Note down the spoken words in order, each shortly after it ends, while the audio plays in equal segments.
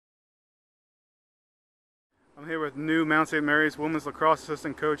here with new Mount St. Mary's women's lacrosse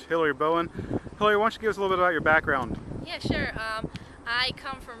assistant coach Hilary Bowen. Hilary, why don't you give us a little bit about your background? Yeah, sure. I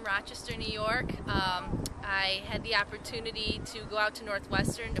come from Rochester, New York. I had the opportunity to go out to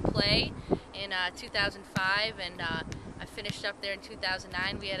Northwestern to play in 2005, and I finished up there in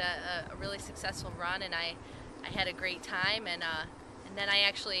 2009. We had a really successful run, and I had a great time. And then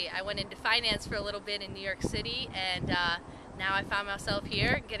I went into finance for a little bit in New York City, and now I found myself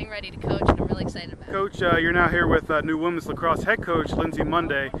here getting ready to coach, and I'm really excited about it. Coach, you're now here with new women's lacrosse head coach Lindsay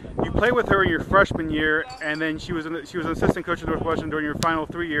Monday. You played with her in your freshman year, and then she was an assistant coach at Northwestern during your final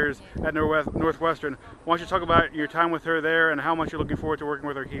 3 years at Northwestern. Why don't you talk about your time with her there and how much you're looking forward to working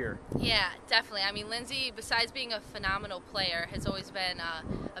with her here? Yeah, definitely. I mean, Lindsay, besides being a phenomenal player, has always been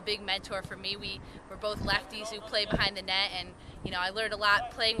a big mentor for me. We're both lefties who play behind the net, and I learned a lot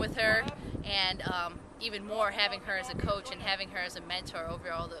playing with her, and even more having her as a coach and having her as a mentor over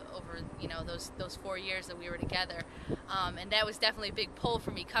those 4 years that we were together. And that was definitely a big pull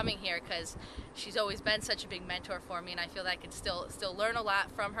for me coming here, because she's always been such a big mentor for me, and I feel that I could still learn a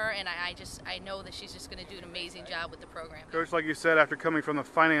lot from her, and I know that she's just going to do an amazing job with the program. Coach, like you said, after coming from the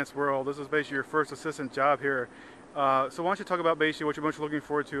finance world, this is basically your first assistant job here. So why don't you talk about basically what you're most looking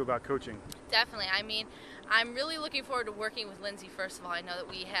forward to about coaching? Definitely. I mean, I'm really looking forward to working with Lindsay. First of all, I know that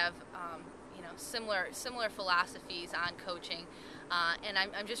we have similar philosophies on coaching, and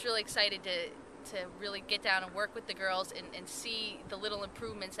I'm just really excited to really get down and work with the girls and see the little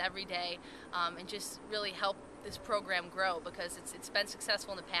improvements every day, and just really help this program grow, because it's been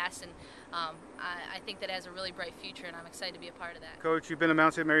successful in the past, and I think that it has a really bright future, and I'm excited to be a part of that. Coach, you've been at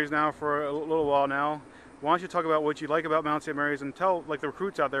Mount St. Mary's now for a little while now. Why don't you talk about what you like about Mount St. Mary's and tell the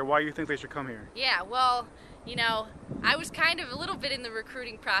recruits out there why you think they should come here? Yeah, well, I was kind of a little bit in the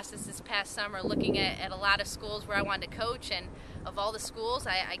recruiting process this past summer, looking at a lot of schools where I wanted to coach, and of all the schools,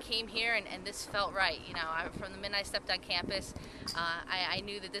 I came here, and this felt right. From the minute I stepped on campus, I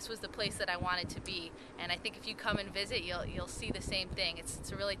knew that this was the place that I wanted to be, and I think if you come and visit, you'll see the same thing.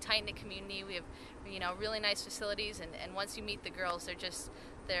 It's a really tight-knit community. We have really nice facilities, and once you meet the girls,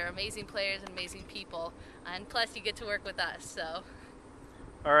 they're amazing players and amazing people, and plus you get to work with us. So.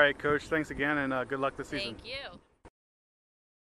 All right, Coach, thanks again, and good luck this season. Thank you.